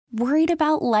Worried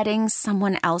about letting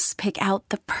someone else pick out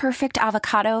the perfect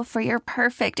avocado for your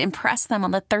perfect impress them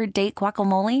on the third date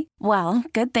guacamole? Well,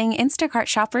 good thing Instacart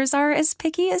shoppers are as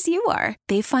picky as you are.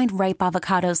 They find ripe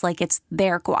avocados like it's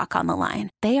their guac on the line.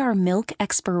 They are milk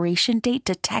expiration date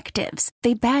detectives.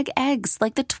 They bag eggs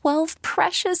like the 12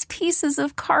 precious pieces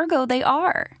of cargo they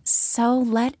are. So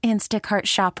let Instacart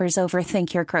shoppers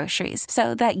overthink your groceries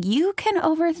so that you can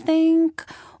overthink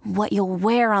what you'll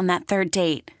wear on that third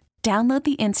date. Download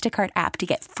the Instacart app to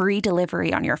get free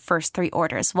delivery on your first 3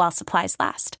 orders while supplies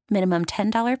last. Minimum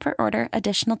 $10 per order.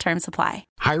 Additional terms apply.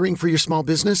 Hiring for your small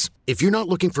business? If you're not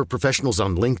looking for professionals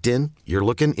on LinkedIn, you're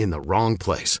looking in the wrong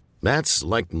place. That's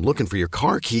like looking for your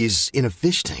car keys in a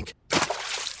fish tank.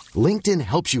 LinkedIn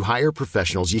helps you hire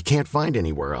professionals you can't find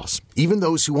anywhere else, even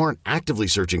those who aren't actively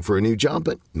searching for a new job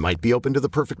but might be open to the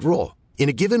perfect role. In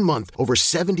a given month, over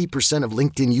 70% of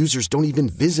LinkedIn users don't even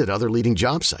visit other leading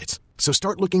job sites. So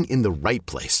start looking in the right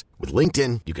place. With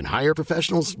LinkedIn, you can hire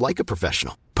professionals like a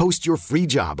professional. Post your free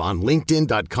job on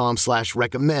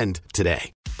linkedin.com/recommend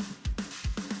today.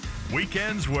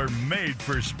 Weekends were made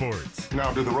for sports.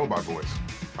 Now do the robot voice.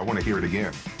 I want to hear it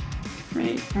again.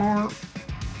 Make more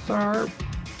sharp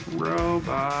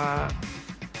robot.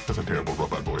 That's a terrible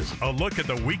robot voice. A look at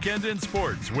the weekend in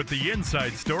sports with the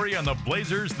inside story on the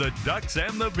Blazers, the Ducks,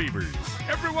 and the Beavers.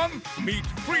 Everyone, meet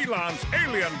freelance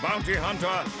alien bounty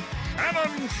hunter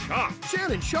Shannon Sharp.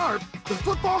 Shannon Sharp? The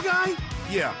football guy?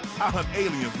 Yeah, I hunt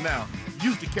aliens now.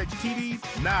 Used to catch TDs,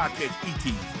 now I catch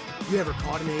ETs. You ever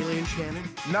caught an alien, Shannon?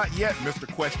 Not yet,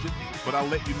 Mr. Question, but I'll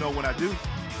let you know when I do.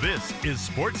 This is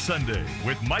Sports Sunday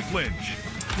with Mike Lynch.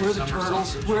 Where are the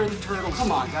turtles? Where are the turtles?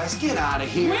 Come on, guys, get out of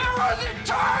here. Where are the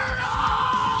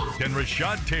turtles? And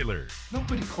Rashad Taylor.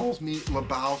 Nobody calls me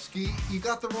Lebowski. You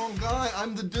got the wrong guy.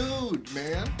 I'm the dude,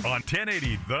 man. On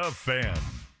 1080 The Fan.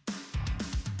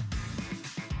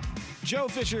 Joe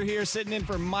Fisher here, sitting in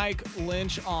for Mike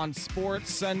Lynch on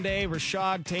Sports Sunday.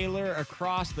 Rashad Taylor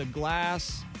across the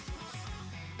glass.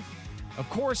 Of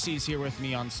course he's here with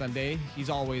me on Sunday. He's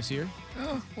always here.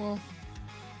 Oh, well,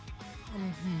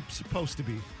 I'm supposed to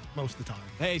be most of the time.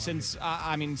 Hey, since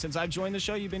I've joined the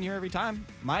show, you've been here every time.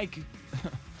 Mike.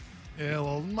 Yeah,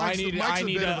 well, I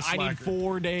need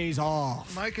 4 days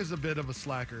off. Mike is a bit of a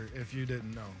slacker, if you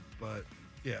didn't know. But,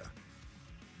 yeah.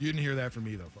 You didn't hear that from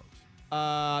me, though, folks.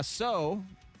 So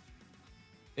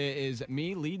it is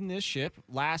me leading this ship.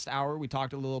 Last hour, we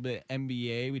talked a little bit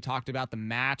NBA. We talked about the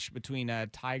match between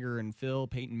Tiger and Phil,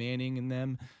 Peyton Manning and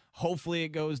them. Hopefully it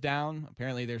goes down.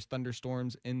 Apparently there's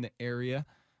thunderstorms in the area.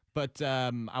 But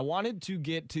I wanted to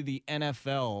get to the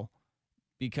NFL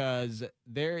because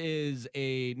there is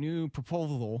a new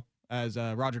proposal, as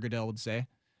Roger Goodell would say,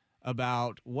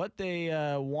 about what they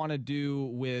want to do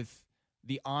with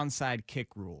the onside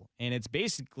kick rule. And it's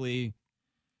basically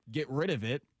get rid of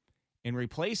it and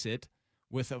replace it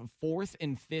with a 4th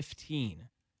and 15.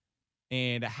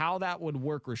 And how that would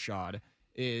work, Rashad,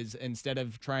 is instead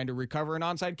of trying to recover an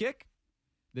onside kick,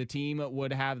 the team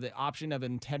would have the option of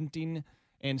attempting.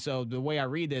 And so the way I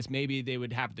read this, maybe they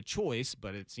would have the choice,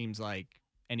 but it seems like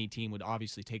any team would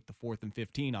obviously take the 4th and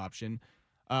 15 option.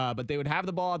 But they would have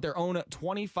the ball at their own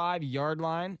 25-yard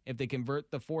line. If they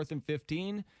convert the 4th and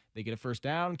 15, they get a first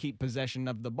down, keep possession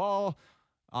of the ball.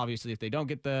 Obviously, if they don't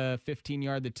get the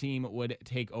 15-yard, the team would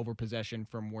take over possession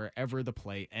from wherever the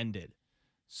play ended.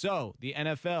 So the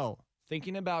NFL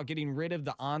thinking about getting rid of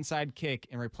the onside kick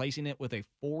and replacing it with a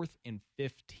 4th and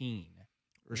 15.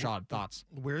 Rashad, thoughts?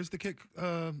 Where's the kick?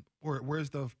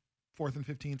 Where's the 4th and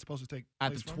 15 supposed to take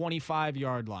at the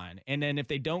 25-yard line? And then if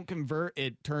they don't convert,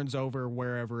 it turns over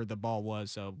wherever the ball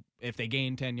was. So if they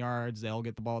gain 10 yards, they'll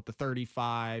get the ball at the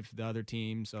 35, the other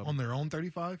team. So on their own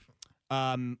 35?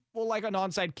 Well, like an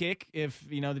onside kick, if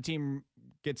the team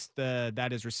gets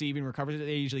that is receiving, recovers it,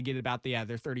 they usually get about their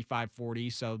 35, 40.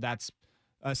 So that's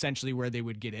essentially where they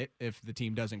would get it if the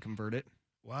team doesn't convert it.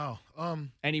 Wow.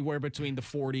 Anywhere between the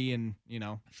 40 and,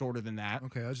 shorter than that.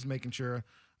 Okay, I was just making sure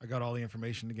I got all the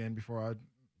information again before I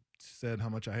said how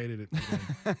much I hated it.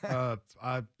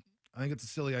 I think it's a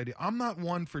silly idea. I'm not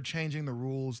one for changing the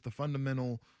rules, the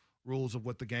fundamental rules of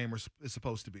what the game is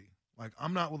supposed to be. Like,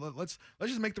 I'm not. Well, let's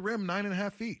just make the rim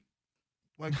 9.5 feet.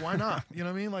 Like, why not? You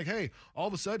know what I mean? Like, hey, all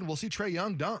of a sudden we'll see Trae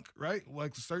Young dunk, right?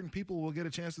 Like, certain people will get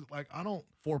a chance to. Like, I don't.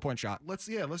 4-point shot. Let's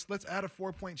add a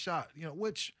 4-point shot.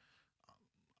 Which.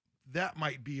 That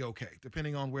might be okay,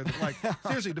 depending on where.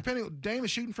 Seriously, Dame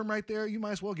is shooting from right there. You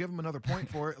might as well give him another point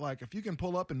for it. Like, if you can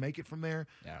pull up and make it from there,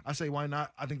 I say why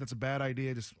not? I think that's a bad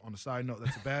idea. Just on a side note,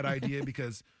 that's a bad idea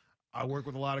because I work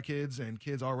with a lot of kids, and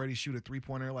kids already shoot a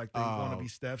three-pointer like they want to be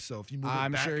Steph. So if you move it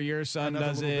I'm back sure your son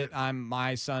does it. bit,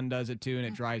 My son does it too, and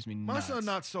it drives me nuts. my son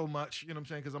not so much. You know what I'm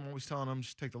saying? Because I'm always telling him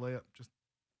just take the layup, just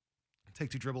take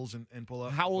 2 dribbles and pull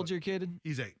up. How old's your kid?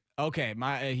 He's 8. Okay,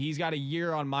 he's got a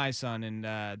year on my son,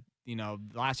 and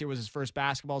last year was his first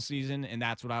basketball season, and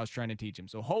that's what I was trying to teach him.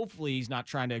 So hopefully he's not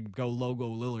trying to go logo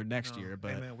Lillard next year.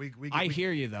 But hey man, we I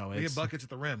hear you though. We get buckets at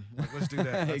the rim. Like, let's do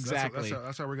that. Exactly.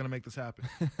 That's how we're gonna make this happen.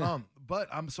 But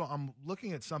I'm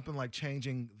looking at something like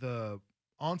changing the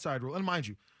onside rule, and mind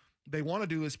you, they want to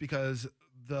do this because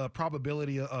the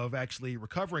probability of actually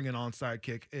recovering an onside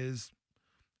kick it's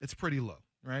pretty low.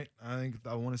 Right, I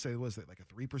want to say was it like a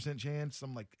 3% chance,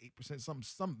 something like 8%,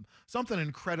 something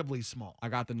incredibly small. I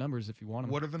got the numbers if you want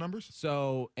them. What are the numbers?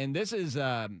 So, and this is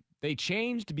they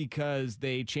changed because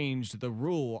they changed the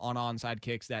rule on onside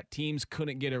kicks that teams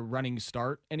couldn't get a running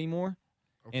start anymore,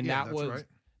 and that's right.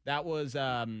 That was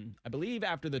I believe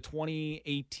after the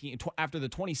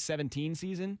 2017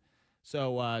 season.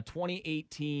 So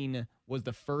 2018 was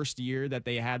the first year that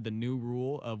they had the new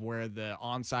rule of where the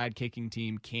onside kicking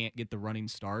team can't get the running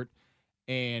start.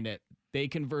 And they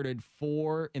converted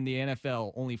 4 in the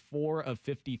NFL. Only 4 of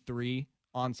 53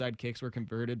 onside kicks were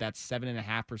converted. That's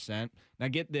 7.5%. Now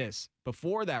get this.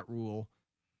 Before that rule,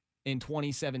 in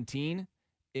 2017,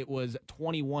 it was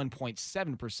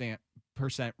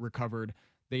 21.7% recovered.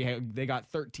 They got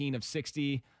 13 of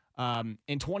 60. In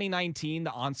 2019,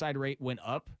 the onside rate went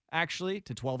up, actually,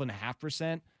 to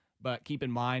 12.5%. But keep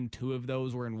in mind, 2 of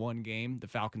those were in one game, the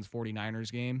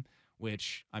Falcons-49ers game,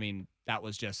 which, I mean, that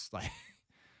was just like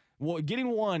well,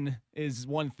 getting 1 is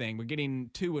one thing, but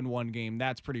getting 2 in one game,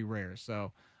 that's pretty rare.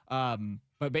 So,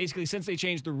 but basically, since they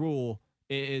changed the rule,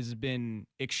 it has been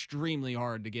extremely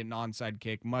hard to get an onside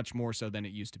kick, much more so than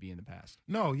it used to be in the past.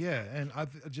 No, yeah, and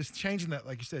just changing that,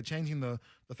 like you said, changing the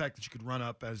fact that you could run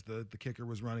up as the kicker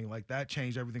was running, like that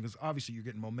changed everything because obviously you're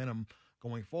getting momentum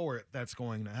going forward. That's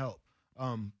going to help.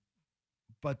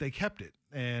 But they kept it,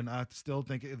 and I still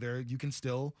think you can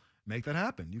still make that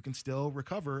happen. You can still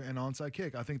recover an onside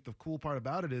kick. I think the cool part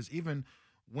about it is even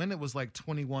when it was like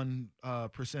 21%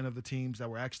 of the teams that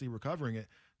were actually recovering it,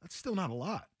 that's still not a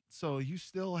lot. So you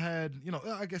still had,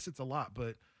 I guess it's a lot,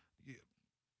 but we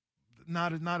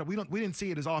didn't see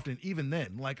it as often even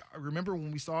then. Like I remember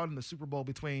when we saw it in the Super Bowl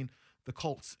between the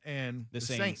Colts and the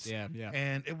Saints. Yeah.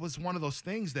 And it was one of those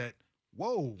things that,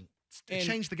 whoa, it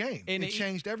changed the game. And it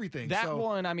changed everything. That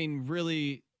one, I mean,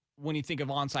 really, when you think of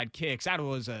onside kicks, that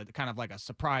was a kind of like a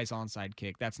surprise onside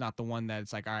kick. That's not the one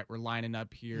that's like, all right, we're lining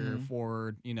up here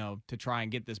for, to try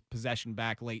and get this possession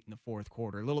back late in the fourth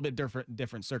quarter. A little bit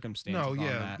different circumstances. No,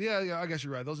 yeah. On that. Yeah, I guess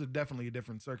you're right. Those are definitely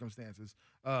different circumstances.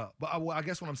 But I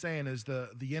guess what I'm saying is the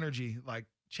energy, like,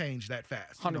 changed that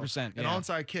fast. 100%. An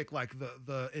onside kick, like,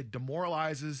 it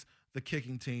demoralizes the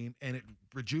kicking team and it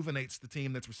rejuvenates the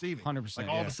team that's receiving. 100%. Like,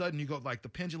 all of a sudden, you go, like, the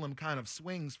pendulum kind of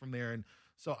swings from there. And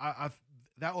so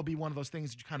that will be one of those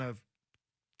things that you kind of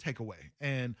take away.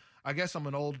 And I guess I'm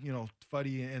an old,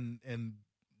 fuddy in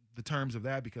the terms of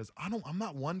that because I'm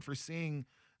not one for seeing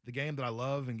the game that I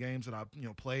love and games that I,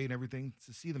 play and everything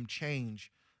to see them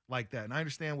change like that. And I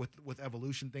understand with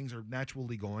evolution, things are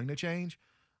naturally going to change,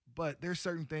 but there's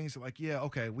certain things that like, yeah,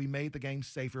 okay, we made the game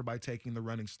safer by taking the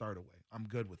running start away. I'm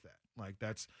good with that. Like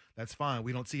that's fine.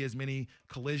 We don't see as many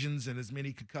collisions and as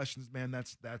many concussions, man.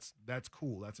 That's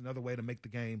cool. That's another way to make the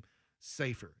game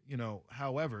safer,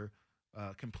 However,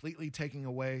 completely taking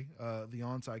away the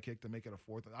onside kick to make it a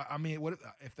fourth. I mean, what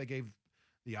if they gave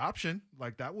the option?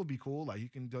 Like that would be cool. Like you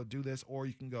can do this, or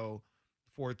you can go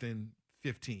 4th and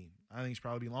 15. I think it's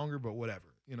probably be longer, but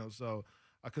whatever, So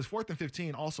because 4th and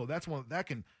 15, also that's one that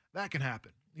can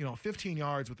happen. 15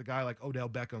 yards with a guy like Odell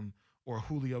Beckham or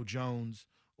Julio Jones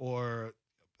or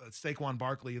Saquon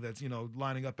Barkley that's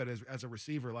lining up as a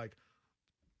receiver, like.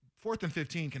 4th and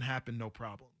 15 can happen, no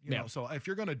problem. So if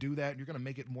you're going to do that and you're going to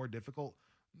make it more difficult,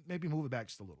 maybe move it back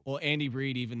just a little. Well, Andy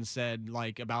Reid even said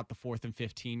like about the 4th and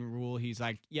 15 rule. He's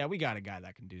like, yeah, we got a guy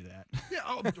that can do that.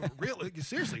 Yeah, really,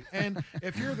 seriously. And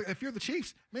if you're the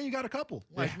Chiefs, man, you got a couple.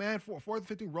 Like, man, 4th and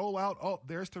 15 roll out. Oh,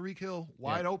 there's Tyreek Hill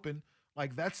wide open.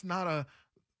 Like that's not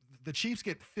the Chiefs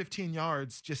get 15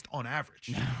 yards just on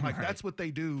average. Like right. That's what they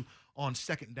do on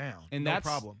second down. And no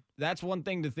problem. That's one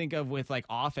thing to think of with like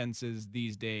offenses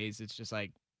these days. It's just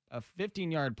like a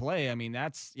 15-yard play. I mean,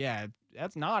 that's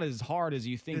not as hard as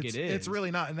you think it is. It's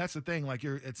really not. And that's the thing. Like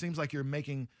it seems like you're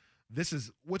making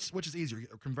which is easier,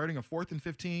 converting a 4th and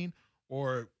 15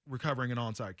 or recovering an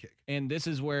onside kick. And this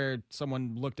is where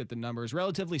someone looked at the numbers.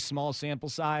 Relatively small sample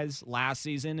size last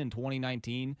season in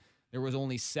 2019. There was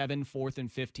only 7 4th and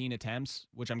 15 attempts,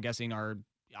 which I'm guessing are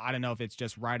I don't know if it's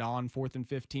just right on 4th and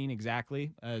 15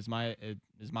 exactly, is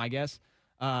my guess.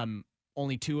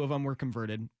 Only 2 of them were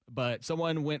converted, but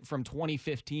someone went from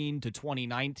 2015 to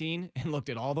 2019 and looked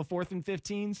at all the 4th and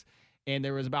 15s, and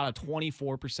there was about a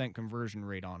 24% conversion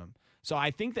rate on them. So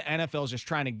I think the NFL is just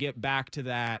trying to get back to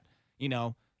that,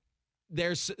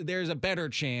 there's a better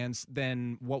chance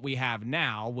than what we have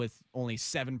now with only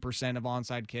 7% of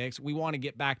onside kicks. We want to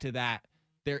get back to that.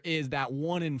 There is that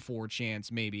 1 in 4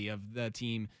 chance maybe of the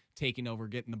team taking over,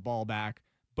 getting the ball back.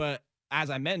 But as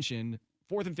I mentioned,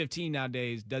 4th and 15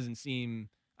 nowadays doesn't seem,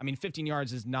 15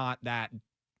 yards is not that,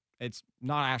 it's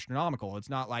not astronomical. It's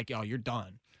not like, oh, you're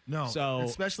done. No, so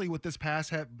especially with this pass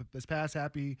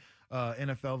happy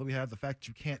NFL that we have, the fact that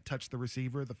you can't touch the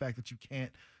receiver, the fact that you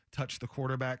can't touch the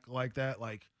quarterback like that,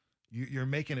 like you're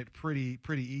making it pretty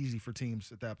easy for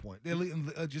teams at that point,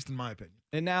 just in my opinion.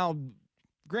 And now,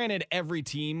 granted, every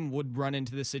team would run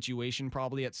into this situation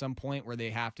probably at some point where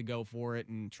they have to go for it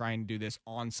and try and do this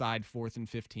onside 4th and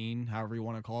 15, however you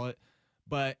want to call it.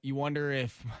 But you wonder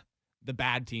if the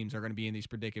bad teams are going to be in these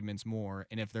predicaments more,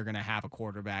 and if they're going to have a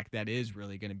quarterback that is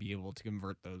really going to be able to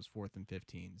convert those 4th and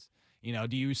 15s.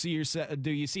 Do you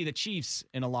see the Chiefs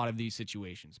in a lot of these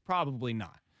situations? Probably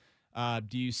not.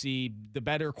 Do you see the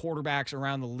better quarterbacks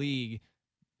around the league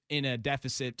in a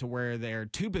deficit to where they're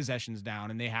 2 possessions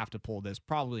down and they have to pull this?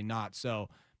 Probably not. So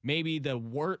maybe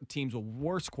the teams with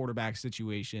worse quarterback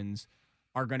situations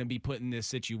are going to be put in this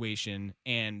situation,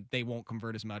 and they won't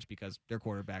convert as much because their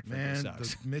quarterback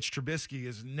sucks. Mitch Trubisky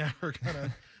is never going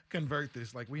to convert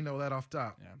this. Like, we know that off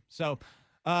top. Yeah. So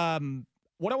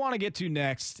what I want to get to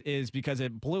next is, because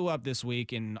it blew up this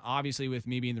week, and obviously with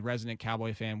me being the resident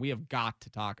Cowboy fan, we have got to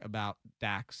talk about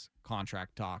Dak's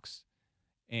contract talks.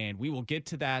 And we will get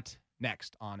to that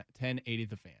next on 1080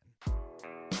 The Fan.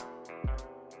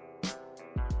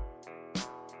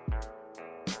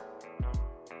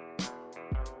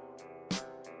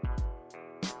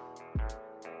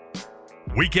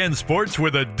 Weekend sports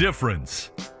with a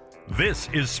difference. This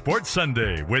is Sports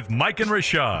Sunday with Mike and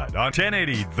Rashad on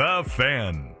 1080 The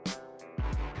Fan.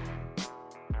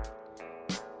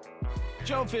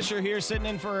 Joe Fisher here, sitting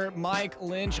in for Mike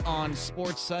Lynch on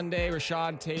Sports Sunday.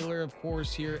 Rashad Taylor, of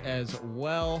course, here as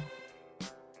well.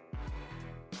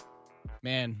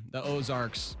 Man, the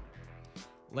Ozarks.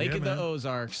 Lake of the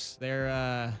Ozarks.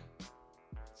 They're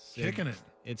kicking it.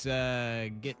 It's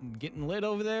getting lit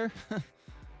over there.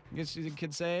 I guess you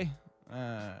could say.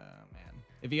 Man,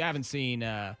 if you haven't seen,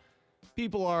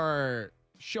 people are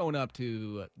showing up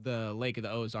to the Lake of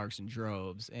the Ozarks in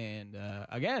droves. And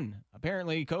again,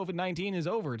 apparently COVID-19 is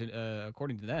over,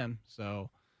 according to them. So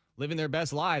living their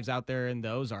best lives out there in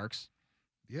the Ozarks.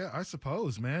 Yeah, I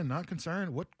suppose, man. Not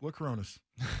concerned. What coronas?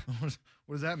 What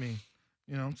does that mean?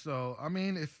 So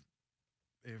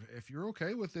if you're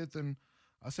okay with it, then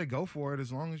I say go for it,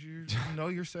 as long as you know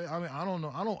you're safe. I don't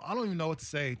know. I don't even know what to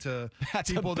say to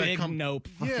people that come. Nope.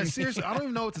 Yeah, seriously, I don't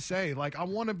even know what to say. Like, I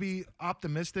want to be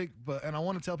optimistic, and I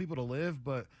want to tell people to live,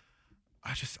 but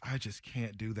I just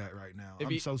can't do that right now.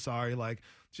 I'm so sorry. Like,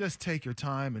 just take your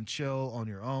time and chill on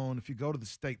your own. If you go to the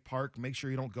state park, make sure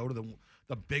you don't go to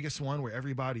the biggest one where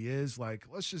everybody is. Like,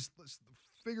 let's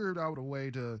figure out a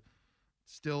way to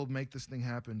still make this thing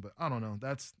happen. But I don't know.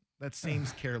 That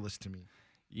seems careless to me.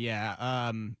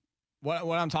 Yeah.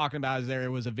 What I'm talking about is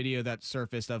there was a video that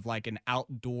surfaced of like an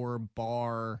outdoor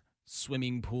bar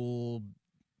swimming pool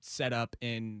set up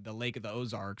in the Lake of the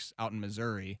Ozarks out in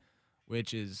Missouri,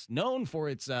 which is known for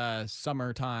its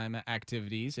summertime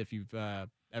activities. If you've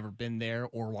ever been there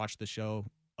or watched the show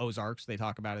Ozarks, they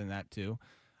talk about it in that too.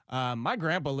 My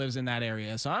grandpa lives in that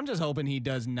area, so I'm just hoping he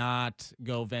does not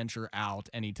go venture out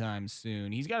anytime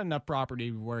soon. He's got enough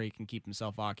property where he can keep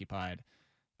himself occupied.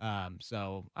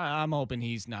 So I'm hoping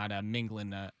he's not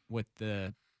mingling with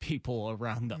the people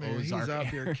around the Ozark He's out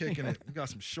area. there kicking it. We got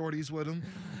some shorties with him.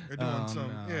 They're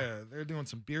doing they're doing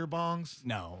some beer bongs.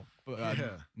 No, but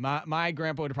my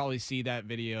grandpa would probably see that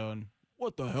video and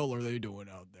what the hell are they doing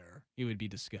out there? He would be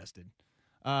disgusted.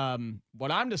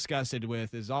 What I'm disgusted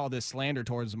with is all this slander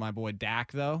towards my boy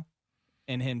Dak, though,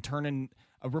 and him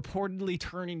reportedly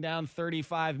turning down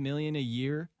 $35 million a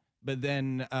year. But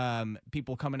then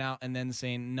people coming out and then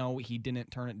saying, no, he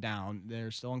didn't turn it down. They're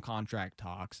still in contract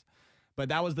talks. But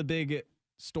that was the big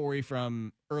story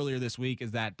from earlier this week,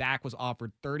 is that Dak was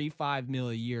offered $35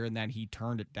 million a year and that he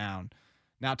turned it down.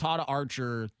 Now, Todd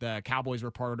Archer, the Cowboys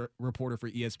reporter for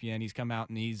ESPN, he's come out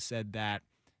and he's said that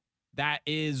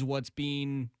is what's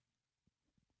being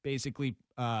basically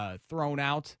thrown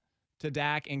out to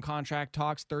Dak in contract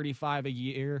talks, $35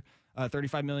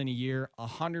 million a year,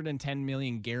 $110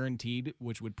 million guaranteed,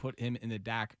 which would put him in the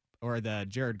Dak or the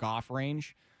Jared Goff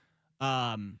range.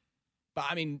 But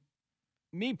I mean,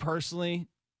 me personally,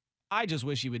 I just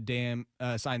wish he would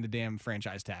sign the damn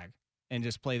franchise tag and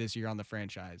just play this year on the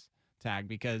franchise tag,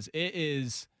 because it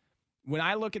is, when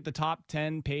I look at the top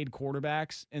 10 paid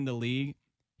quarterbacks in the league,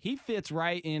 he fits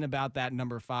right in about that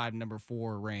number 5, number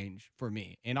 4 range for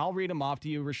me. And I'll read them off to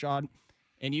you, Rashad,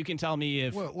 and you can tell me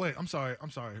if. Wait, I'm sorry.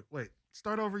 Wait,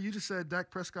 start over. You just said Dak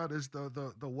Prescott is the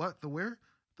what? The where?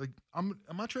 Am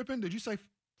I tripping? Did you say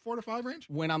 4 to 5 range?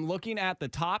 When I'm looking at the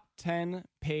top 10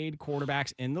 paid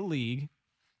quarterbacks in the league,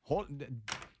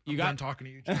 I'm done talking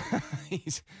to you, Jim.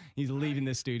 he's leaving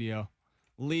the studio.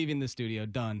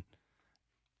 Done.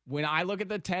 When I look at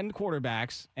the 10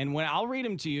 quarterbacks, and when I'll read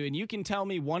them to you, and you can tell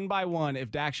me one by one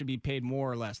if Dak should be paid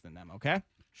more or less than them, okay?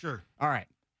 Sure. All right.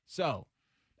 So,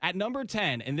 at number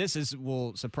 10, and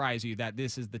will surprise you that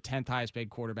this is the 10th highest paid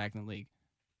quarterback in the league,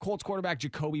 Colts quarterback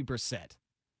Jacoby Brissett.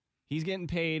 He's getting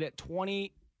paid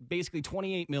basically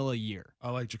 $28 million a year. I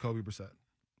like Jacoby Brissett.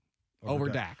 Over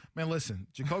Dak. Man, listen,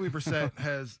 Jacoby Brissett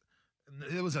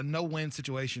it was a no-win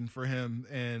situation for him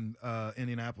in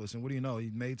Indianapolis. And what do you know? He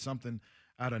made something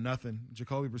out of nothing.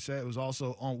 Jacoby Brissett was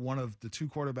also on one of the 2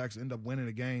 quarterbacks that ended up winning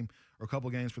a game or a couple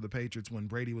games for the Patriots when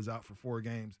Brady was out for 4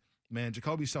 games. Man,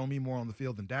 Jacoby's shown me more on the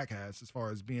field than Dak has as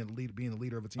far as being the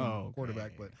leader of a team,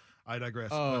 quarterback. But I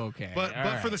digress. Okay.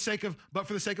 But for the sake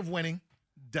of winning,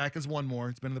 Dak has won more.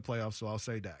 It's been in the playoffs, so I'll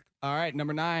say Dak. All right,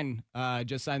 number 9,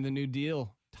 just signed the new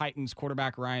deal. Titans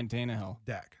quarterback Ryan Tannehill.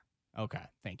 Dak. Okay,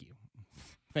 thank you.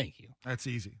 That's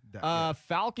easy. Dak, yeah.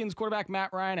 Falcons quarterback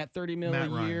Matt Ryan at $30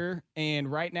 million a year.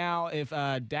 And right now, if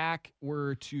Dak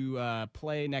were to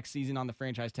play next season on the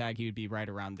franchise tag, he would be right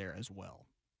around there as well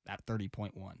at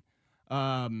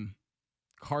 30.1.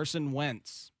 Carson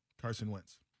Wentz.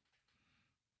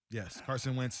 Yes,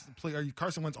 Carson Wentz.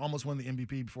 Carson Wentz almost won the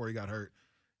MVP before he got hurt,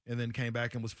 and then came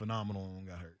back and was phenomenal and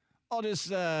got hurt. I'll just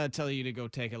tell you to go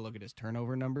take a look at his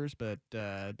turnover numbers, but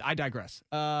I digress.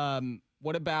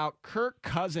 What about Kirk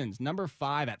Cousins, number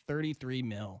 5 at $33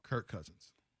 million? Kirk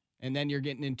Cousins. And then you're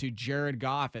getting into Jared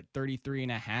Goff at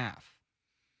 $33.5.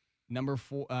 Number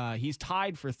 4, he's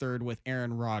tied for 3rd with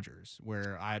Aaron Rodgers,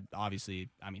 where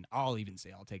I'll even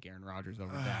say I'll take Aaron Rodgers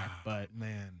over Dak. But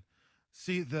man,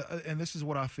 see and this is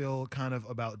what I feel kind of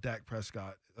about Dak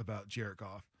Prescott, about Jared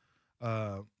Goff.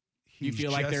 You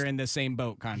feel like they're in the same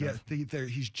boat, kind of. Yeah,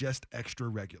 he's just extra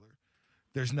regular.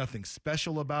 There's nothing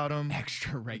special about him.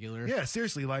 Extra regular. Yeah,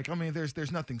 seriously.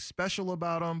 There's nothing special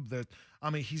about him.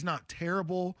 He's not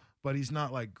terrible, but he's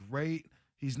not like great.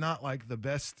 He's not like the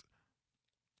best.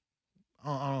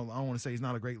 I don't want to say he's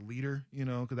not a great leader,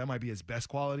 because that might be his best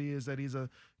quality, is that he's a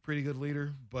pretty good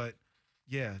leader. But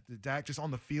yeah, Dak just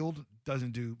on the field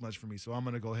doesn't do much for me. So I'm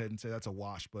going to go ahead and say that's a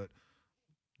wash, but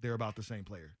they're about the same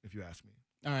player, if you ask me.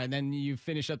 All right, then you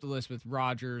finish up the list with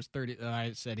Rodgers. 30.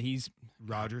 I said he's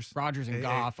Rodgers and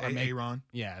Goff are Aaron.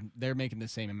 Yeah, they're making the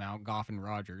same amount. Goff and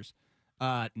Rodgers.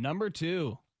 Number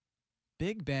 2,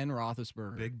 Big Ben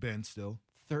Roethlisberger. Big Ben still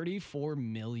 $34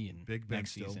 million. Big Ben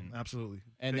next still, season. Absolutely.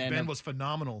 And Big Ben was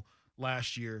phenomenal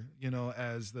last year.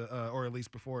 As or at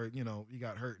least before he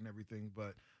got hurt and everything.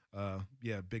 But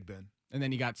yeah, Big Ben. And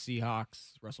then you got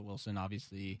Seahawks. Russell Wilson,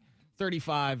 obviously,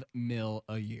 $35 million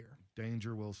a year.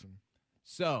 Danger Wilson.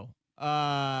 So,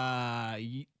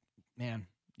 man,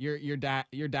 your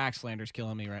Dak slander's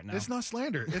killing me right now. It's not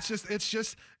slander. It's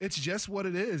just what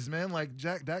it is, man. Like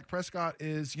Dak Prescott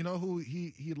is, who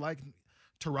he liked,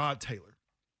 Tyrod Taylor.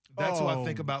 That's who I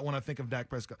think about when I think of Dak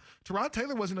Prescott. Tyrod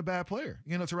Taylor wasn't a bad player.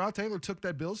 Tyrod Taylor took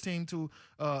that Bills team to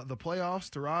the playoffs.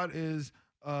 Tyrod is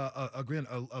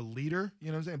a leader.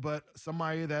 You know what I'm saying? But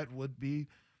somebody that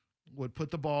would put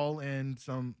the ball in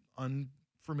some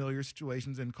unfamiliar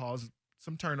situations and cause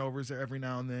some turnovers every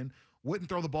now and then. Wouldn't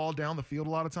throw the ball down the field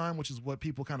a lot of time, which is what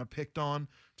people kind of picked on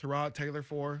Tyrod Taylor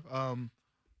for.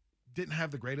 Didn't have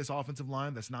the greatest offensive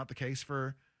line. That's not the case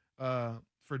for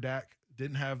Dak.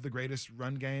 Didn't have the greatest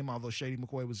run game, although Shady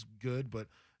McCoy was good, but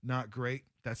not great.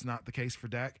 That's not the case for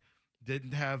Dak.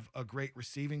 Didn't have a great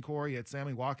receiving core. He had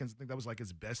Sammy Watkins. I think that was like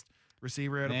his best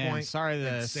receiver at a point. Sorry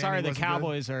the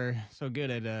Cowboys are so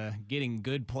good at getting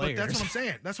good players. But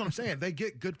that's what I'm saying. They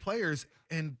get good players,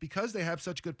 and because they have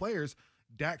such good players,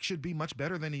 Dak should be much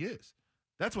better than he is.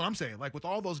 That's what I'm saying. Like with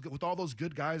all those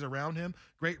good guys around him,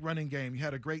 great running game. You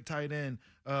had a great tight end.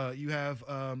 You have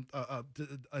an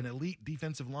elite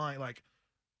defensive line. Like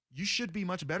you should be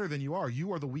much better than you are.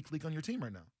 You are the weak link on your team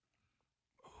right now.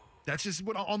 That's just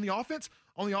what on the offense.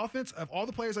 On the offense, of all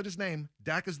the players I just named,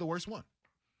 Dak is the worst one.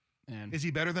 Man. Is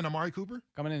he better than Amari Cooper?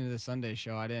 Coming into the Sunday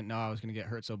show, I didn't know I was going to get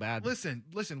hurt so bad. Listen.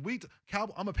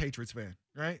 I'm a Patriots fan,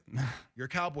 right? You're a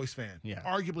Cowboys fan. Yeah.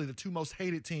 Arguably the two most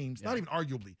hated teams. Yeah. Not even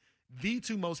arguably, the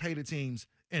two most hated teams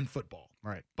in football,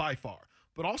 Right. by far.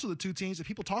 But also the two teams that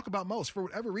people talk about most. For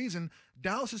whatever reason,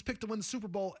 Dallas is picked to win the Super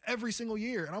Bowl every single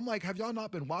year. And I'm like, have y'all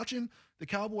not been watching the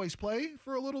Cowboys play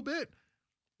for a little bit?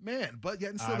 Man, but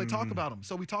yet and still they talk about them.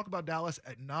 So we talk about Dallas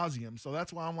ad nauseum. So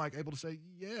that's why I'm like able to say,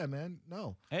 yeah, man,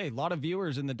 no. Hey, a lot of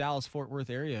viewers in the Dallas-Fort Worth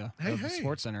area of the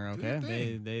Sports Center,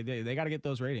 okay? They got to get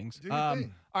those ratings. All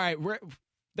right,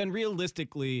 then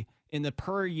realistically, in the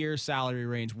per-year salary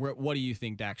range, what do you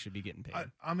think Dak should be getting paid?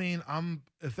 I mean,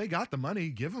 if they got the money,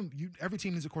 give them. Every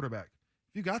team needs a quarterback.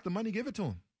 If you got the money, give it to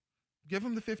him. Give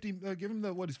him the 50. Give him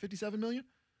the $57 million?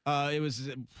 It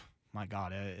was. My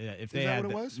God, if they Is that had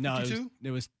what it was? no, 52?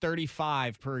 it was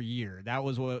 35 per year. That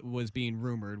was what was being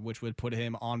rumored, which would put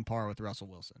him on par with Russell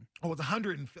Wilson. Oh, it's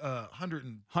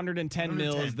 110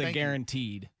 mil is the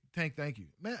guaranteed. Thank you,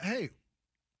 man. Hey,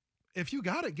 if you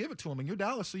got it, give it to him. And you're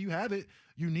Dallas, so you have it.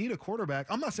 You need a quarterback.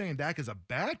 I'm not saying Dak is a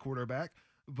bad quarterback,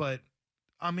 but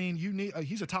I mean, you need.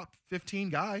 He's a top 15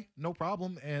 guy, no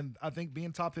problem. And I think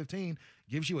being top 15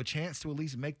 gives you a chance to at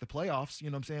least make the playoffs. You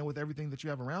know what I'm saying? With everything that you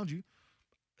have around you.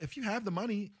 If you have the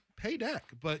money, pay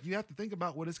Dak, but you have to think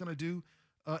about what it's going to do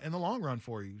in the long run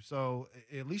for you. So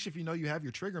at least if you know you have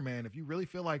your trigger man, if you really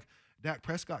feel like Dak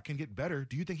Prescott can get better,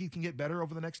 do you think he can get better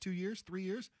over the next 2 years, 3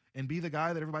 years, and be the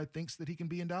guy that everybody thinks that he can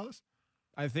be in Dallas?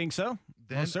 I think so.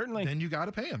 Most certainly. Then you got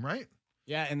to pay him, right?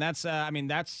 Yeah, and that's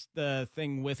that's the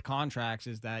thing with contracts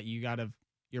is that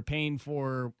you're paying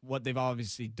for what they've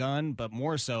obviously done, but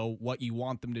more so what you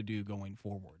want them to do going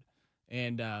forward.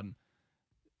 And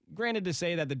granted, to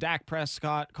say that the Dak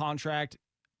Prescott contract,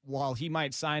 while he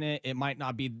might sign it, it might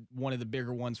not be one of the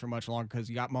bigger ones for much longer because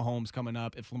you got Mahomes coming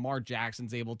up. If Lamar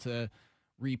Jackson's able to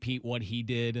repeat what he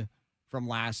did from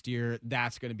last year,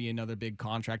 that's going to be another big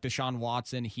contract. Deshaun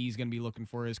Watson, he's going to be looking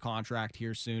for his contract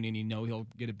here soon, and he'll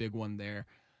get a big one there.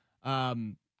 At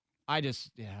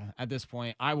this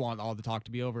point, I want all the talk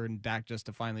to be over and Dak just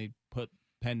to finally put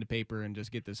pen to paper and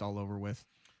just get this all over with.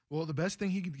 Well, the best thing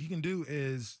he can do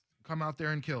is come out there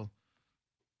and kill.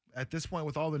 At this point,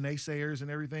 with all the naysayers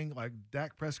and everything, like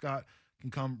Dak Prescott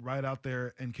can come right out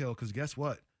there and kill. Because guess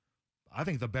what? I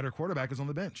think the better quarterback is on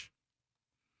the bench.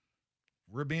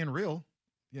 We're being real.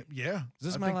 Yeah. Is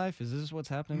this my life? Is this what's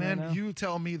happening man, right now? You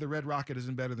tell me the Red Rocket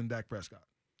isn't better than Dak Prescott.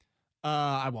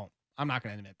 I won't. I'm not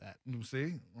going to admit that.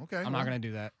 See? Okay. I'm not going to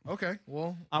do that. Okay.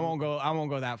 Well, I won't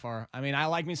go that far. I mean, I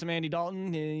like me some Andy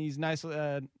Dalton. He's nice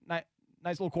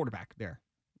little quarterback there.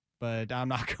 But I'm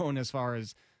not going as far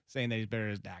as saying that he's better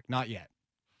as Dak. Not yet.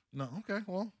 No. Okay.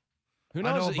 Well, who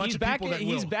knows? He's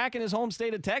back in his home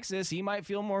state of Texas. He might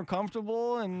feel more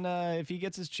comfortable, and if he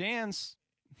gets his chance.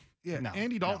 Yeah. No,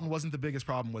 Andy Dalton wasn't the biggest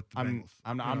problem with the Bengals.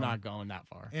 I'm not going that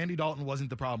far. Andy Dalton wasn't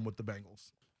the problem with the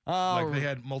Bengals. They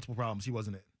had multiple problems. He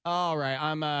wasn't it. All right.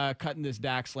 I'm cutting this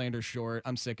Dak slander short.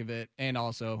 I'm sick of it. And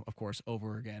also, of course,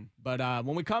 over again. But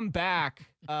when we come back,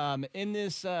 in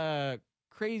this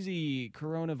crazy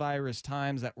coronavirus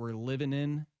times that we're living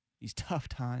in, these tough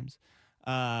times,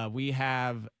 we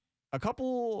have a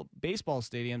couple baseball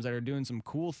stadiums that are doing some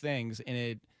cool things, and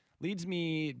it leads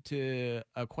me to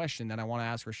a question that I want to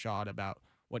ask Rashad about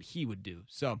what he would do.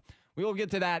 So we will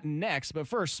get to that next, but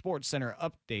first, Sports Center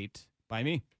update by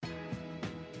me.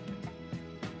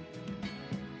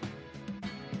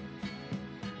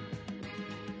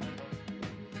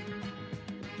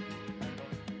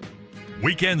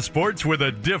 Weekend sports with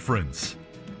a difference.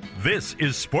 This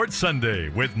is Sports Sunday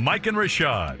with Mike and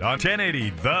Rashad on 1080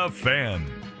 The Fan.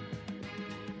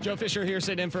 Joe Fisher here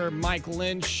sitting in for Mike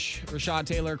Lynch. Rashad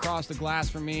Taylor across the glass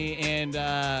from me. And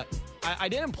I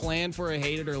didn't plan for a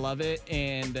hate it or love it,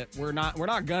 and we're not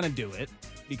going to do it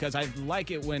because I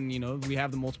like it when, we have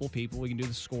the multiple people. We can do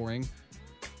the scoring.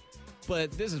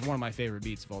 But this is one of my favorite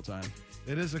beats of all time.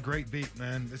 It is a great beat,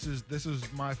 man. This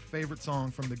is my favorite song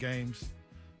from the games.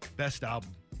 Best album,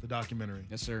 the documentary.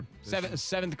 Yes, sir.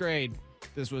 Seventh grade.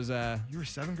 This was You were a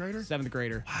seventh grader? Seventh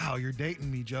grader. Wow, you're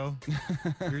dating me, Joe.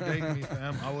 You're dating me,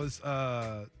 fam. I was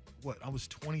I was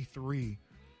 23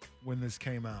 when this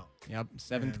came out. Yep,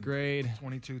 seventh grade.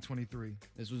 22, 23.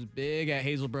 This was big at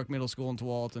Hazelbrook Middle School in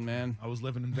Tualatin, man. I was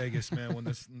living in Vegas, man, when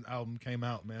this album came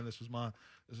out, man. This was my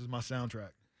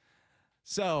soundtrack.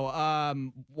 So,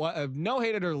 no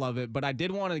hate it or love it, but I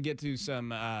did want to get to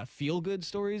some feel-good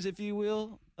stories, if you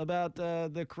will, about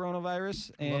the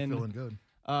coronavirus. I love feeling good.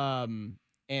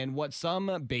 And what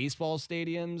some baseball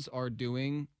stadiums are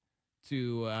doing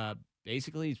to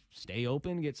basically stay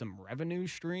open, get some revenue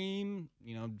stream,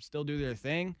 still do their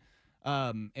thing.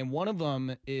 And one of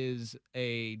them is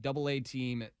a AA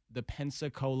team, the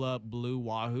Pensacola Blue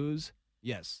Wahoos.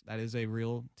 Yes, that is a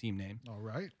real team name. All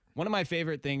right. One of my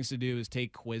favorite things to do is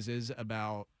take quizzes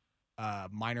about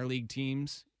minor league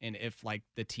teams and if like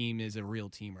the team is a real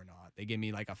team or not. They give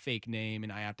me like a fake name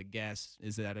and I have to guess,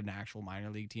 is that an actual minor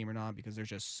league team or not? Because there's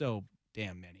just so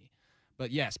damn many.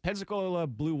 But yes, Pensacola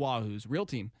Blue Wahoos, real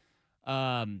team.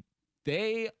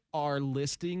 They are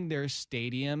listing their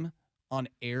stadium on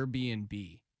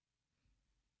Airbnb.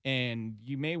 And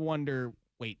you may wonder,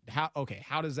 wait,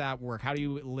 how does that work? How do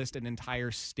you list an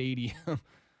entire stadium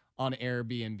on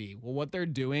Airbnb? Well, what they're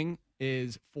doing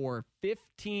is for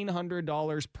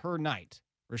 $1,500 per night,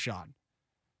 Rashad,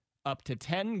 up to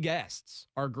 10 guests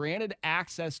are granted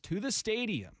access to the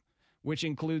stadium, which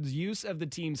includes use of the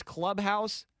team's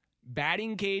clubhouse,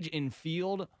 batting cage, and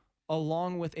field,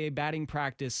 along with a batting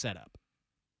practice setup.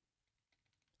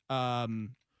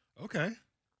 Okay.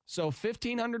 So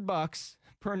 $1,500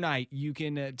 per night, you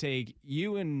can take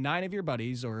you and 9 of your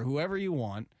buddies or whoever you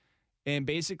want, and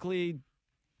basically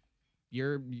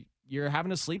you're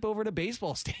having a sleepover at a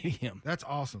baseball stadium. That's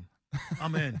awesome.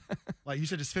 I'm in. Like you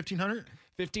said, it's $1,500?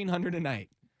 $1,500 a night.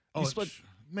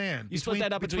 You split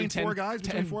that up between 10 4 guys,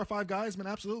 between 4 or 5 guys, man,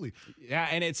 absolutely. Yeah,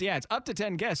 and it's up to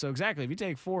 10 guests. So exactly, if you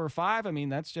take 4 or 5, I mean,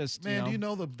 that's just man. Do you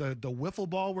know the wiffle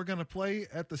ball we're gonna play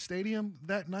at the stadium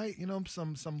that night? You know,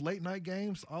 some late night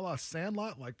games, a la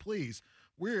Sandlot. Like, please,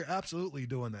 we're absolutely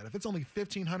doing that. If it's only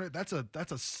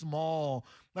 $1,500,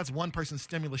 that's one person's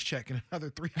stimulus check and another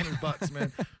 $300,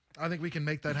 man. I think we can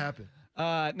make that happen.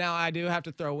 Now I do have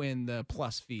to throw in the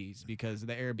plus fees because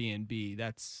the Airbnb,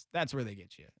 that's where they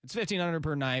get you. It's $1,500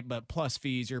 per night, but plus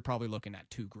fees, you're probably looking at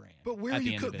 $2,000. But where do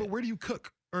you cook? But where do you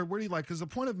cook? Or where do you like? Because the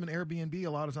point of an Airbnb a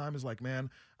lot of time is like,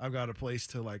 man, I've got a place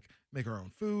to like make our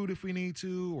own food if we need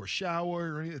to, or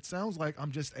shower. Or it sounds like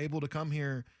I'm just able to come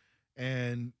here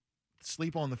and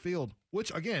sleep on the field,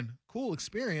 which again, cool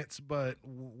experience, but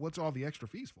what's all the extra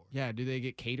fees for? Yeah, do they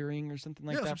get catering or something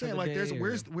like that? Yeah, I'm saying, for like, the day,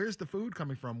 where's the food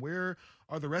coming from? Where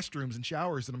are the restrooms and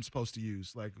showers that I'm supposed to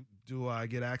use? Like, do I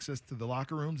get access to the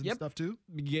locker rooms and stuff too?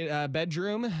 You get a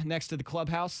bedroom next to the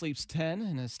clubhouse, sleeps 10,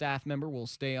 and a staff member will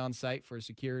stay on site for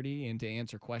security and to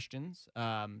answer questions.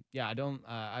 I'd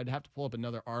have to pull up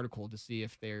another article to see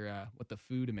if they're what the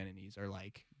food amenities are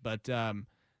like. But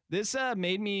this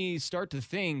made me start to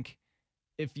think,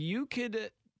 if you could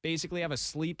basically have a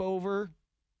sleepover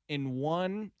in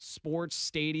one sports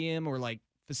stadium or like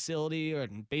facility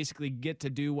and basically get to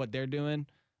do what they're doing,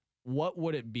 what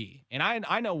would it be? And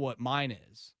I know what mine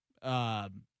is.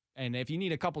 And if you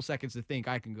need a couple seconds to think,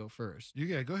 I can go first.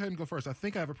 Yeah, go ahead and go first. I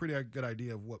think I have a pretty good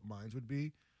idea of what mine would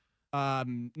be.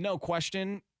 No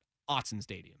question, Autzen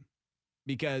Stadium.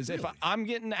 Because if I'm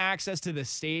getting access to the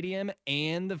stadium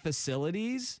and the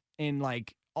facilities and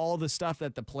like all the stuff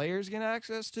that the players get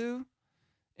access to.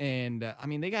 And I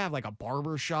mean, they have like a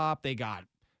barber shop. They got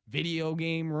video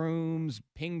game rooms,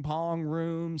 ping pong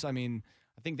rooms. I mean,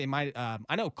 I think they might,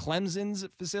 I know Clemson's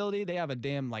facility, they have a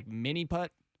damn like mini putt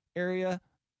area.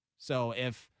 So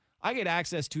if I get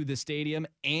access to the stadium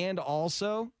and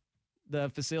also the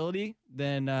facility,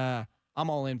 then I'm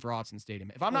all in for Autzen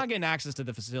Stadium. If I'm not getting access to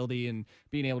the facility and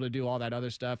being able to do all that other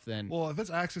stuff, then... Well, if it's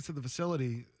access to the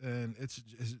facility, and it's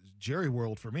Jerry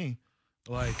World for me.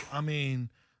 Like, I mean,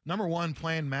 number one,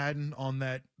 playing Madden on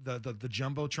that the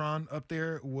Jumbotron up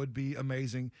there would be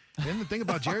amazing. And the thing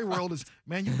about Jerry World is,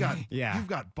 man, you've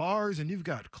got bars and you've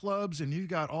got clubs and you've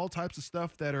got all types of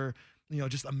stuff that are,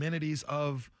 just amenities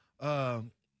of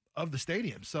the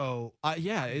stadium. So...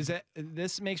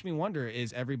 this makes me wonder,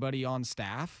 is everybody on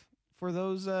staff for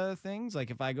those things? Like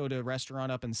if I go to a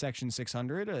restaurant up in section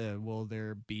 600, will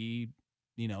there be,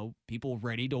 people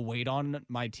ready to wait on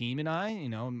my team and I,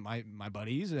 my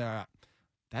buddies? That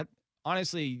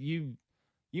honestly, you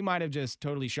might have just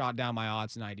totally shot down my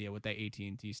Autzen idea with that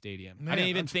AT&T Stadium. Man, I didn't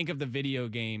even think of the video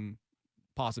game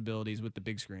possibilities with the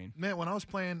big screen. Man, when I was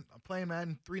playing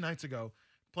Madden 3 nights ago,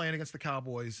 playing against the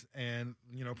Cowboys and,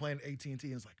 playing AT&T, and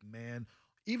it's like, man,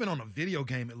 even on a video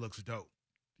game, it looks dope.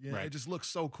 Yeah, right. It just looks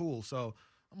so cool. So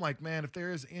I'm like, man, if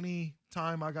there is any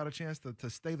time I got a chance to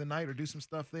stay the night or do some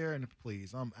stuff there, and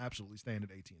please, I'm absolutely staying at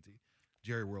AT&T.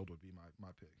 Jerry World would be my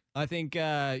pick. I think,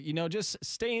 just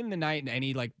staying the night in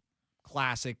any like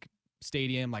classic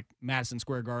stadium, like Madison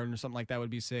Square Garden or something like that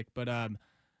would be sick. But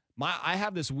I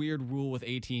have this weird rule with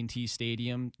AT&T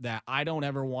Stadium that I don't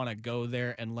ever want to go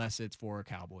there unless it's for a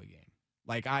Cowboy game.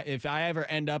 Like if I ever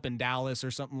end up in Dallas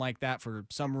or something like that for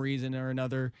some reason or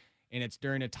another, and it's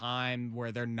during a time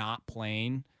where they're not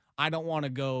playing, I don't want to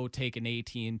go take an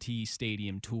AT&T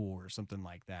Stadium tour or something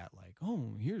like that. Like,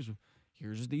 oh,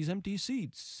 here's these empty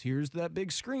seats. Here's that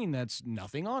big screen that's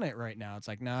nothing on it right now. It's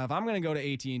like, nah, if I'm going to go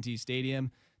to AT&T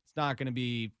Stadium, it's not going to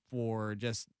be for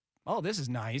just, oh, this is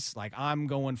nice. Like, I'm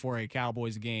going for a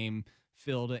Cowboys game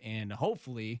filled, and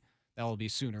hopefully that'll be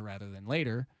sooner rather than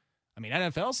later. I mean,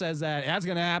 NFL says that that's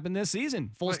going to happen this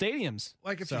season, full stadiums.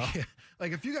 Like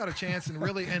if you got a chance and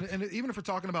really, and even if we're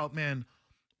talking about, man,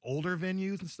 older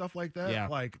venues and stuff like that,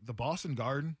 like the Boston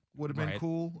Garden would have been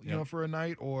cool, you know, for a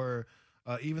night, or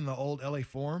even the old LA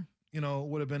Forum, you know,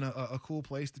 would have been a cool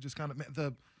place to just kind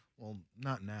of well,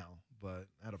 not now, but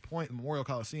at a point, Memorial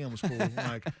Coliseum was cool.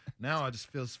 Like now, it just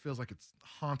feels like it's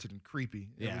haunted and creepy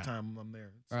every time I'm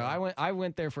there. So. I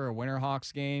went there for a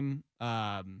Winterhawks game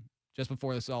just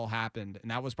before this all happened,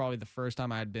 and that was probably the first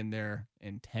time I had been there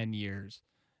in 10 years.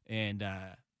 And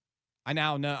I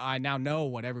now know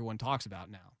what everyone talks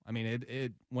about now. I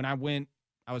mean, when I went,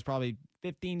 I was probably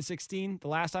 15, 16 the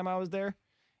last time I was there,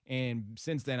 and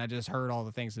since then I just heard all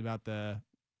the things about the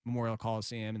Memorial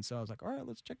Coliseum, and so I was like, all right,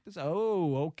 let's check this out.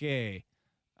 Oh, okay.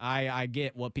 I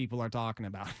get what people are talking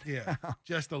about. Yeah,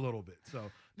 just a little bit. So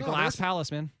Glass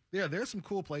Palace, man. Yeah, there's some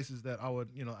cool places that I would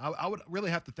really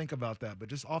have to think about that. But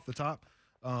just off the top,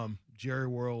 Jerry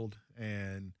World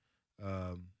and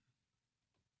I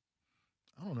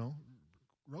don't know,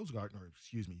 Rose Garden, or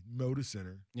excuse me, Moda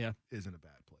Center. Yeah, isn't a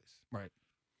bad place. Right.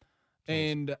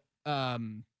 And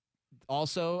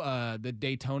also the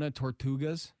Daytona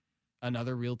Tortugas,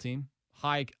 another real team,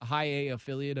 high A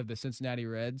affiliate of the Cincinnati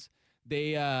Reds.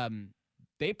 They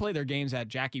play their games at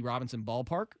Jackie Robinson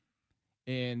Ballpark,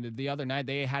 and the other night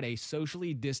they had a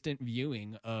socially distant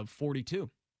viewing of 42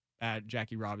 at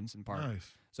Jackie Robinson Park. Nice.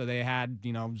 So they had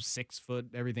 6 foot,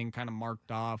 everything kind of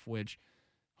marked off, which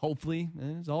hopefully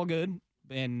is all good.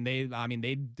 And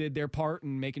they did their part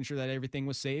in making sure that everything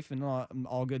was safe and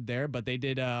all good there. But they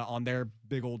did on their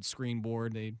big old screen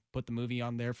board, they put the movie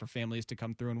on there for families to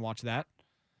come through and watch that.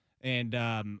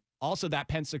 And also that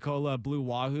Pensacola Blue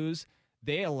Wahoos,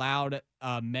 they allowed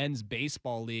a men's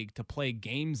baseball league to play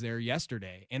games there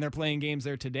yesterday. And they're playing games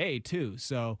there today, too.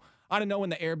 So I don't know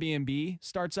when the Airbnb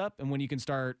starts up and when you can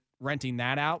start renting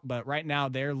that out. But right now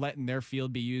they're letting their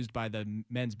field be used by the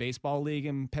men's baseball league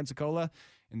in Pensacola.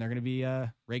 And they're going to be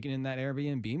raking in that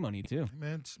Airbnb money, too.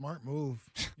 Man, smart move,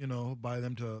 by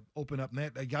them to open up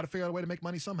net. They got to figure out a way to make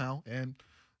money somehow. And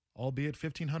albeit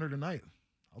 $1,500 a night,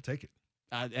 I'll take it.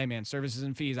 Hey, man, services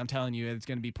and fees, I'm telling you, it's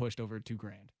going to be pushed over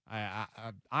 $2,000.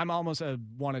 I'm almost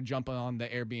want to jump on the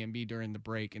Airbnb during the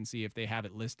break and see if they have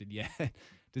it listed yet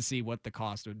to see what the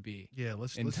cost would be. Yeah,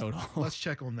 let's total. Let's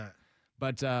check on that.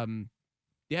 But,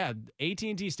 yeah,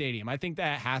 AT&T Stadium, I think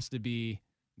that has to be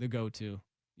the go-to.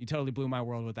 You totally blew my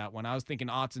world with that one. I was thinking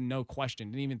Autzen, no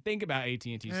question. Didn't even think about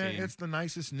AT&T Stadium. It's the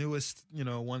nicest, newest,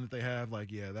 one that they have.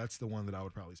 Like, yeah, that's the one that I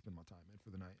would probably spend my time in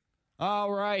for the night. All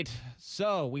right.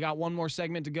 So we got one more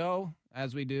segment to go.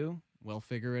 As we do, we'll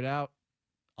figure it out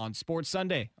on Sports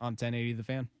Sunday on 1080 The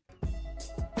Fan.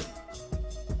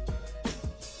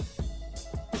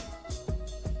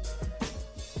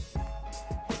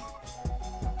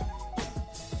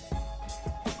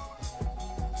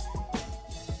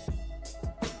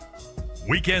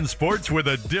 Weekend sports with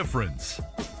a difference.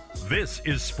 This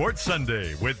is Sports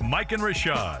Sunday with Mike and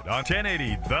Rashad on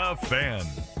 1080 The Fan.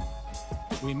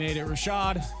 We made it,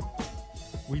 Rashad.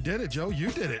 We did it, Joe.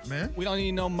 You did it, man. We don't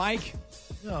need no Mike.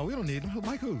 No, we don't need him.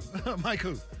 Mike who? Mike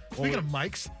who? Speaking of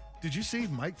Mikes, did you see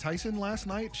Mike Tyson last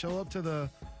night show up to the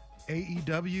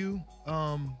AEW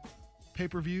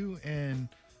pay-per-view and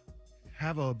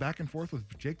have a back and forth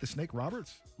with Jake the Snake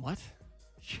Roberts? What?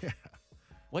 Yeah.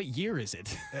 What year is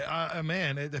it?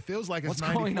 Man, it feels like it's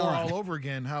What's 94 all over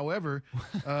again. However,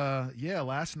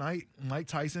 last night, Mike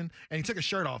Tyson, and he took his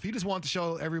shirt off. He just wanted to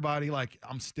show everybody, like,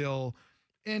 I'm still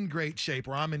in great shape,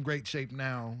 or I'm in great shape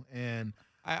now. And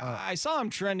I saw him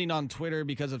trending on Twitter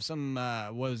because of some,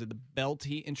 what was it, the belt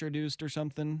he introduced or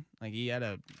something? Like he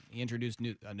introduced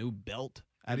a new belt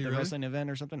at the wrestling event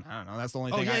or something. I don't know. That's the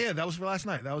only thing. Oh, yeah, that was for last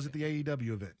night. That was at the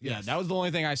AEW event. Yes. Yeah, that was the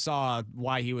only thing I saw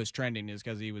why he was trending is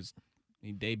because he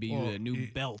debuted a new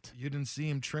belt. You didn't see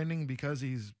him trending because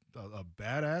he's a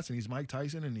badass and he's Mike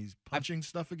Tyson and he's punching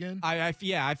stuff again? I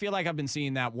feel like I've been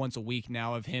seeing that once a week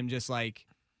now of him just like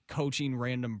coaching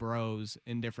random bros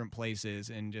in different places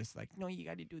and just like, no, you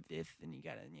got to do this and you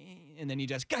got to, and then he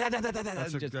just.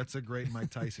 That's a great Mike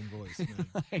Tyson voice, man.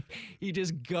 Like, he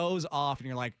just goes off and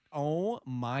you're like, oh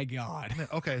my God.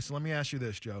 Okay, so let me ask you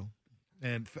this, Joe.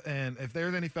 And if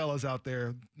there's any fellas out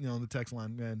there, on the text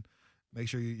line, man, make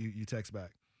sure you text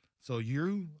back. So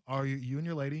you and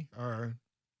your lady are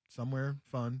somewhere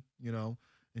fun,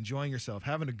 enjoying yourself,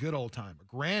 having a good old time, a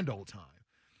grand old time.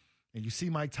 And you see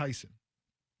Mike Tyson.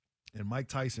 And Mike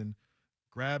Tyson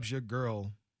grabs your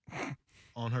girl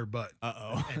on her butt.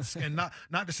 Uh-oh. And not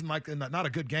just like not a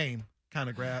good game kind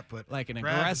of grab, but like an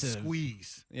grab aggressive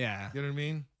squeeze. Yeah. You know what I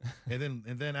mean?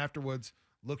 And then afterwards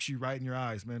looks you right in your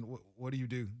eyes, man, what do?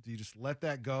 Do you just let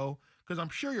that go? Because I'm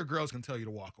sure your girls can tell you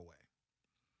to walk away.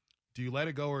 Do you let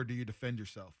it go or do you defend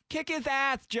yourself? Kick his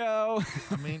ass, Joe.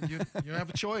 I mean, you don't have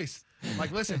a choice.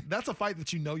 Like, listen, that's a fight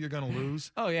that you know you're going to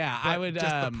lose. Oh, yeah. But I would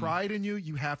just the pride in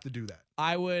you have to do that.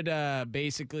 I would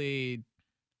basically,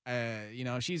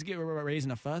 she's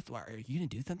raising a fuss. Are you going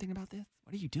to do something about this?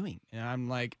 What are you doing? And I'm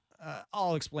like,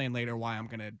 I'll explain later why I'm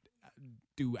going to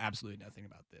do absolutely nothing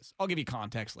about this. I'll give you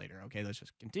context later. Okay, let's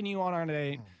just continue on our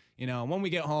day. When we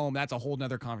get home, that's a whole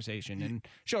nother conversation, and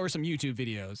show her some YouTube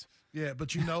videos. Yeah,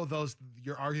 but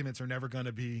your arguments are never going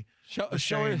to be show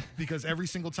her, her. because every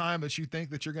single time that you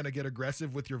think that you're going to get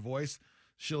aggressive with your voice,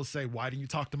 she'll say, "Why didn't you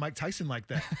talk to Mike Tyson like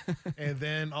that?" And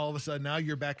then all of a sudden, now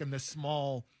you're back in this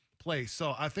small place.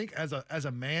 So I think as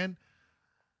a man,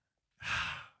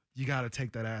 you got to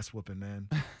take that ass whooping, man.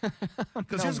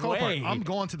 Because here's the cool part: I'm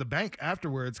going to the bank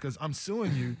afterwards because I'm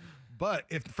suing you. But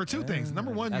for two things. Number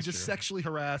one, you just sexually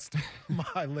harassed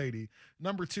my lady.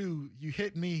 Number two, you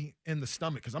hit me in the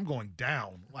stomach because I'm going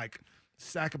down like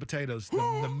sack of potatoes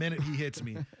the minute he hits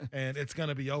me, and it's going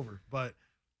to be over. But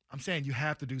I'm saying you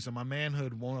have to do something. My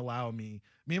manhood won't allow me.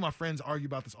 Me and my friends argue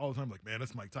about this all the time. Like, man,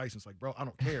 that's Mike Tyson. It's like, bro, I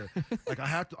don't care. Like, I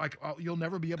have to. Like, you'll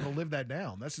never be able to live that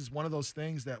down. This is one of those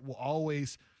things that will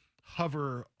always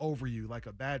hover over you like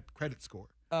a bad credit score.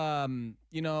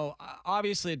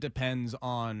 Obviously it depends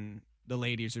on the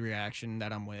lady's reaction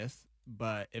that I'm with,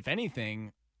 but if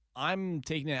anything, I'm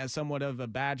taking it as somewhat of a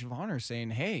badge of honor,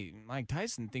 saying, "Hey, Mike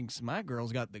Tyson thinks my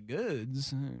girl's got the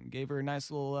goods." Gave her a nice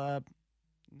little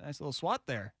swat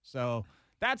there. So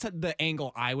that's the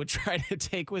angle I would try to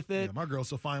take with it. Yeah, my girl's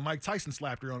so fine. Mike Tyson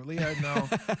slapped her on it. Yeah, no,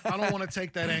 I don't want to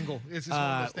take that angle. It's just one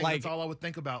of those things. That's all I would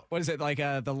think about. What is it, like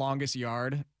The Longest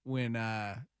Yard, when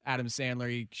Adam Sandler,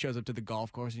 he shows up to the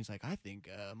golf course and he's like, "I think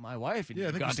my wife and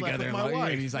you got together."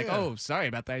 And he's like, "Oh, sorry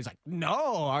about that." He's like,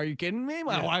 "No, are you kidding me?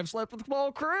 My wife slept with the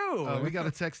whole crew." We got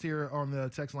a text here on the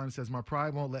text line that says, "My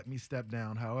pride won't let me step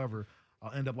down. However,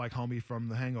 I'll end up like homie from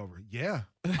The Hangover." Yeah.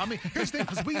 I mean, here's the thing,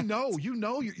 because we know,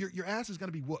 your ass is going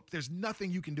to be whooped. There's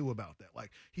nothing you can do about that.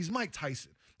 Like, he's Mike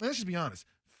Tyson. And let's just be honest.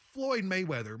 Floyd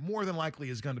Mayweather more than likely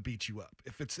is going to beat you up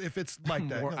if it's like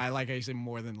that. I like how you say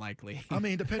more than likely. I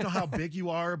mean, depending on how big you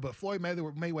are, but Floyd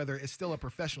Mayweather is still a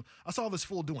professional. I saw this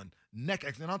fool doing neck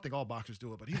exercise. I don't think all boxers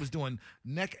do it, but he was doing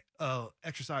neck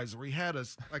exercises where he had a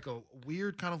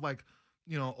weird kind of like,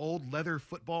 old leather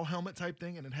football helmet type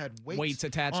thing, and it had weights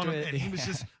attached to it. And he was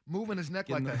just moving his neck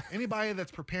like that. Anybody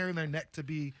that's preparing their neck to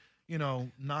be,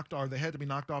 knocked, or their head to be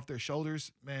knocked off their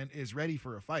shoulders, man, is ready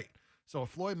for a fight. So if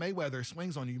Floyd Mayweather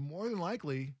swings on you, more than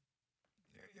likely,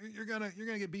 you're gonna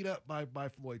get beat up by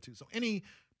Floyd too. So any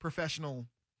professional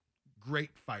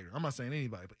great fighter, I'm not saying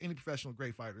anybody, but any professional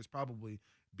great fighter is probably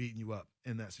beating you up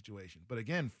in that situation. But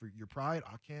again, for your pride,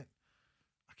 I can't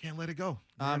let it go.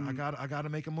 Man, I gotta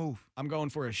make a move. I'm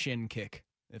going for a shin kick,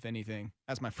 if anything.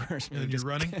 That's my first move. And just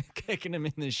you're running, kicking him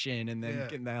in the shin, and then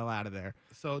getting the hell out of there.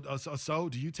 So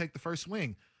do you take the first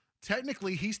swing?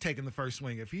 Technically, he's taking the first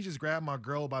swing. If he just grabbed my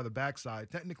girl by the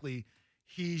backside, technically,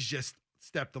 he's just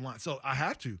stepped the line. So I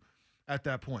have to at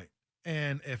that point.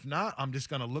 And if not, I'm just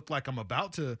going to look like I'm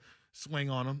about to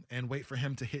swing on him and wait for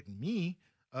him to hit me.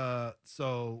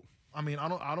 So, I mean, I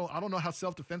don't know how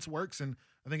self-defense works. And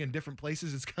I think in different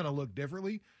places, it's going to look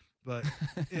differently. But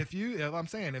if you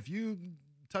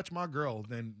touch my girl,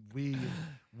 then we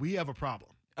have a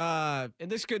problem. And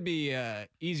this could be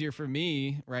easier for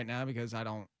me right now because I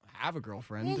don't have a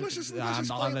girlfriend. Well,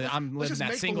 I'm living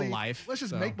that single life. Let's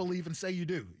just make believe and say you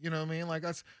do. You know what I mean? Like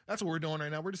that's what we're doing right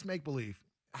now. We're just make believe.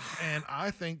 And I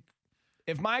think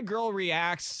if my girl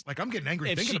reacts, like I'm getting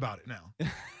angry thinking about it now.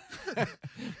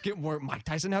 Get more Mike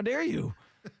Tyson. How dare you?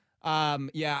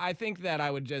 Yeah, I think that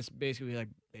I would just basically be like,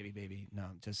 baby, no,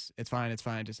 just it's fine.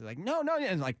 Just like no,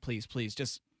 and like please,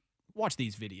 just watch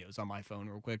these videos on my phone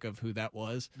real quick of who that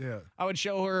was. Yeah. I would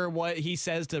show her what he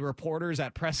says to reporters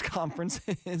at press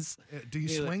conferences. Do you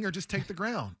swing or just take the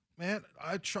ground? Man,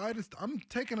 I'm sorry,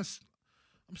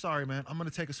 man. I'm going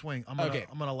to take a swing. I'm going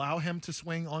to allow him to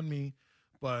swing on me,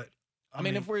 but I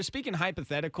mean, if we're speaking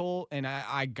hypothetical and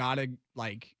I gotta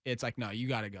it's like, no, you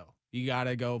gotta go. You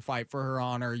gotta go fight for her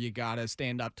honor. You gotta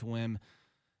stand up to him.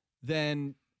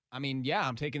 Then, I mean, yeah,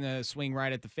 I'm taking a swing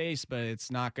right at the face, but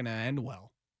it's not going to end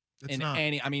well. It's not.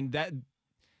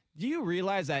 Do you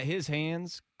realize that his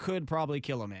hands could probably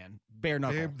kill a man? Bare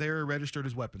knuckle. They're registered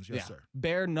as weapons. Yes, sir.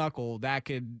 Bare knuckle, that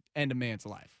could end a man's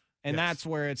life. And that's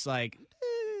where it's like,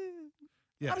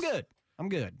 yes. I'm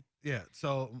good. Yeah.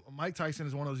 So Mike Tyson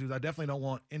is one of those dudes I definitely don't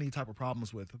want any type of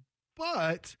problems with.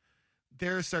 But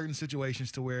there are certain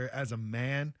situations to where, as a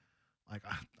man, like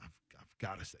I've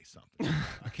got to say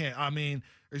something.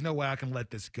 There's no way I can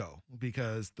let this go,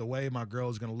 because the way my girl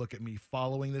is going to look at me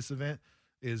following this event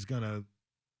that's going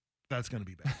to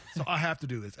be bad. So I have to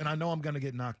do this. And I know I'm going to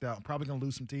get knocked out. I'm probably going to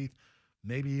lose some teeth,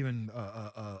 maybe even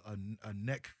a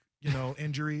neck,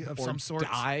 injury of some sort.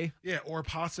 Die. Yeah, or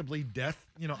possibly death.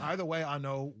 Either way, I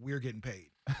know we're getting paid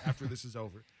after this is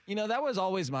over. That was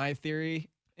always my theory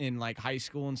in like high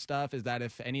school and stuff, is that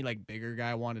if any like bigger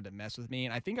guy wanted to mess with me,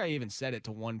 and I think I even said it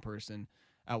to one person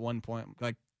at one point,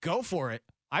 like, go for it.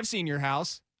 I've seen your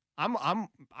house. I'm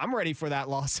ready for that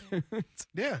lawsuit.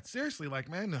 Yeah, seriously, like,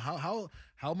 man, how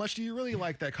much do you really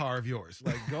like that car of yours?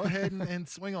 Like, go ahead and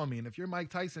swing on me. And if you're Mike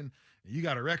Tyson, you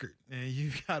got a record and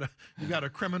you've got a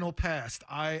criminal past,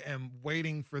 I am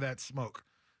waiting for that smoke.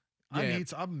 Yeah.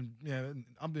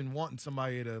 I've been wanting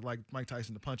somebody to, like Mike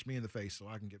Tyson, to punch me in the face so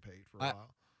I can get paid for a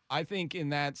while. I think in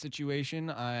that situation,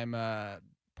 I'm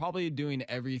probably doing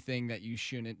everything that you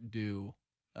shouldn't do,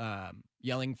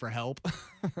 yelling for help.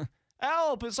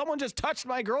 Help! Someone just touched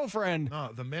my girlfriend.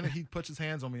 No, the minute he puts his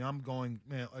hands on me, I'm going,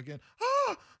 man, again,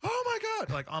 oh my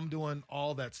God. Like, I'm doing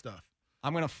all that stuff.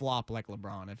 I'm going to flop like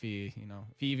LeBron if he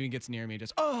even gets near me,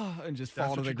 just, and just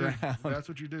fall to the ground. That's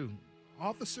what you do.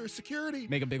 Officer, security.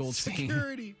 Make a big old scene.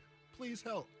 Security, please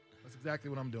help. That's exactly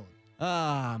what I'm doing.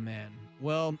 Ah, man.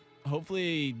 Well,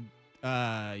 hopefully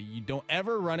you don't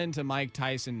ever run into Mike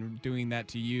Tyson doing that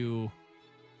to you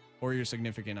or your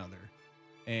significant other.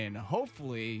 And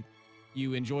hopefully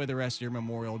you enjoy the rest of your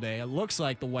Memorial Day. It looks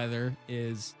like the weather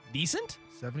is decent.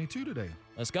 72 today.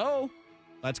 Let's go.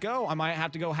 I might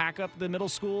have to go hack up the middle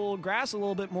school grass a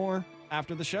little bit more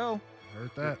after the show.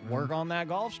 Heard that. Work on that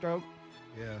golf stroke.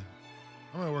 Yeah.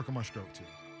 I'm going to work on my stroke, too.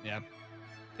 Yeah.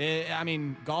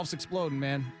 Golf's exploding,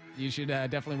 man. You should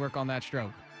definitely work on that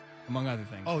stroke, among other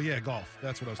things. Oh, yeah, golf.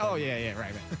 That's what I was talking about. Yeah,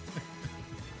 right.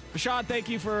 Rashad, thank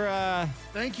you for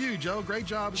thank you, Joe. Great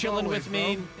job chilling always, with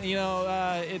me.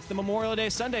 Bro. It's the Memorial Day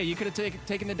Sunday. You could have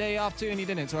taken the day off, too, and you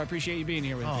didn't, so I appreciate you being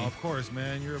here with me. Oh, of course,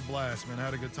 man. You're a blast, man. I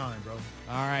had a good time, bro.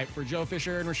 All right, for Joe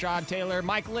Fisher and Rashad Taylor,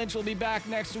 Mike Lynch will be back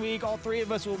next week. All three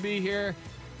of us will be here.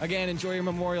 Again, enjoy your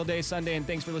Memorial Day Sunday, and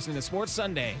thanks for listening to Sports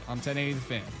Sunday on 1080 The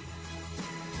Fan.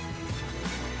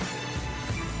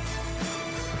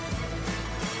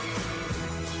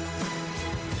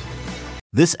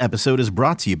 This episode is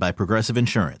brought to you by Progressive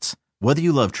Insurance. Whether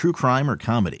you love true crime or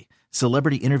comedy,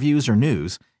 celebrity interviews or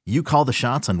news, you call the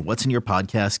shots on what's in your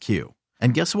podcast queue.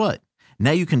 And guess what?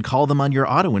 Now you can call them on your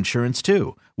auto insurance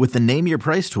too, with the Name Your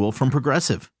Price tool from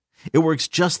Progressive. It works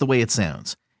just the way it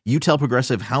sounds. You tell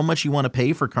Progressive how much you want to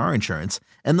pay for car insurance,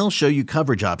 and they'll show you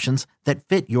coverage options that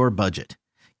fit your budget.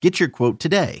 Get your quote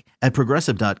today at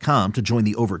Progressive.com to join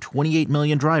the over 28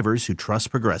 million drivers who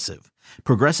trust Progressive.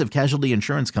 Progressive Casualty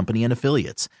Insurance Company and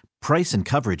Affiliates. Price and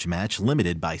coverage match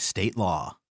limited by state law.